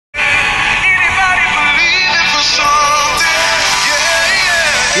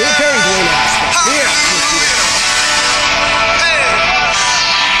Terry Dwayne Ashford here with you.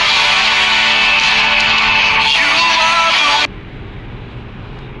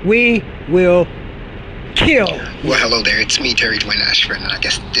 We will kill you. Well, hello there. It's me, Terry Dwayne Ashford, and I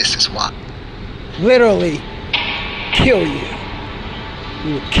guess this is why. Literally kill you.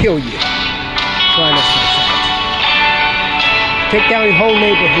 We will kill you. Try not to take down your whole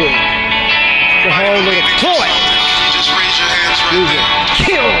neighborhood. Your whole little toy. Just raise your hands right We will there.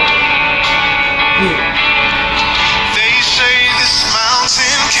 kill you. They say this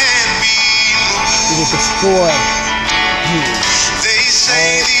mountain can't be We will moved. destroy you. They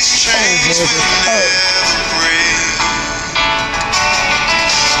say these chains will never break.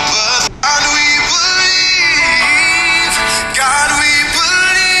 But God, we believe. God, we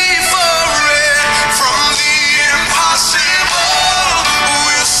believe for it. From the impossible,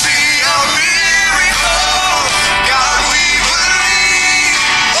 we'll see a miracle. God, we believe.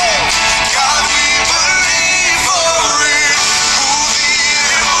 God, we believe for it. Move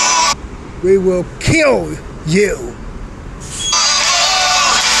the We will kill you.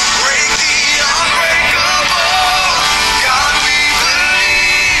 break the unbreakable. God, we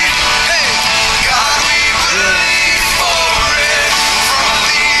believe. Hey, God, we believe for it. From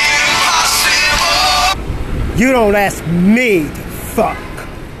the impossible. You don't ask me to fuck.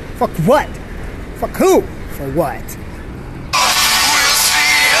 Fuck what? Fuck who? For what? We'll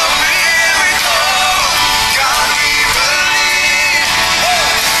see a miracle. God, we believe.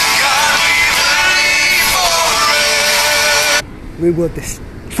 God, we believe for it. We will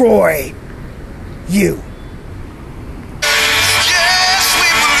destroy you. Yes, we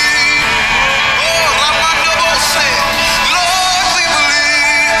believe. Oh, Ramando said, Lord, we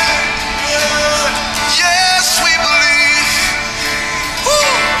believe. Yes, we believe.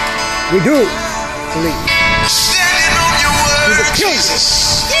 Woo. We do believe. Standing on your word, We will kill you.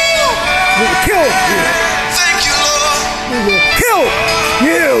 Jesus. We will kill you. Thank you, Lord. We will kill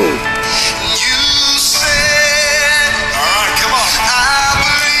you. You said, all right, come on. I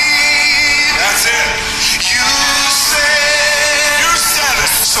believe. That's it. You said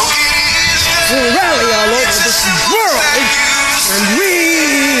it. So it is done. We will rally all over It's as this simple as world, that. and we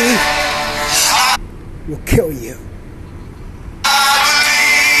will kill you. I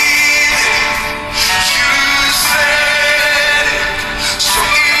believe it. You said it. So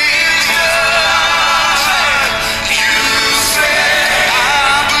it is done. You said,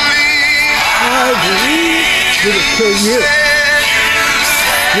 I believe. I believe we will kill you.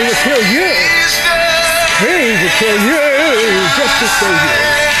 We will kill you. It's done. We will kill you just to show you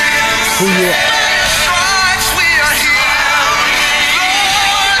who you are. Stripes we are healed.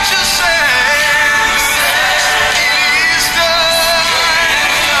 Lord, you said it is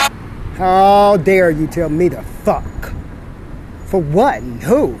done. How dare you tell me to fuck? For what and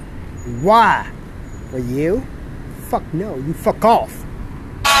who? Why? For you? Fuck no, you fuck off.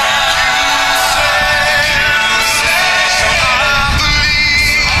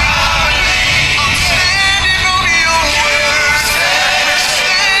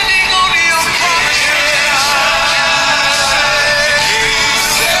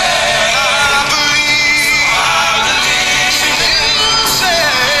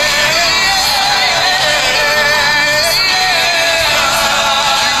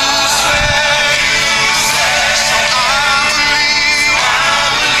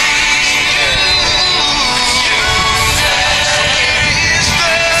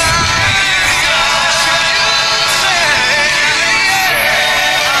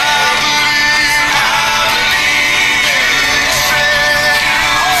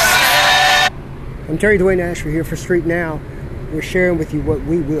 I'm Terry Dwayne Ashford here for Street Now. We're sharing with you what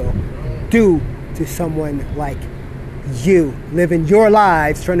we will do to someone like you, living your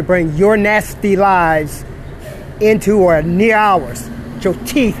lives, trying to bring your nasty lives into or near ours. With your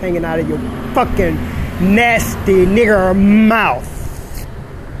teeth hanging out of your fucking nasty nigger mouth.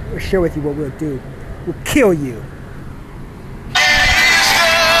 We'll share with you what we'll do. We'll kill you.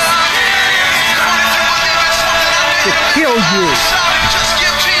 We'll kill you. Just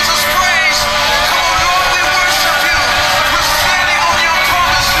give Jesus praise. Come on, Lord, we worship you. We're standing on your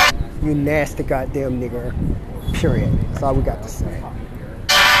promises. You nasty goddamn nigger. Period. That's all we got to say. We believe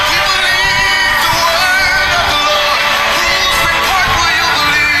the word of the Lord. Whose report will you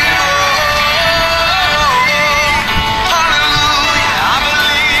believe? Hallelujah. I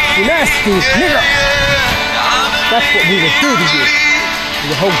believe. You nasty nigger. That's what we will do to you.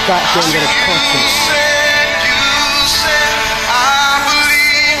 Your whole goddamn little country.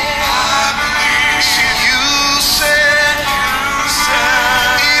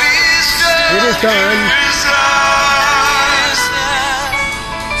 It is done.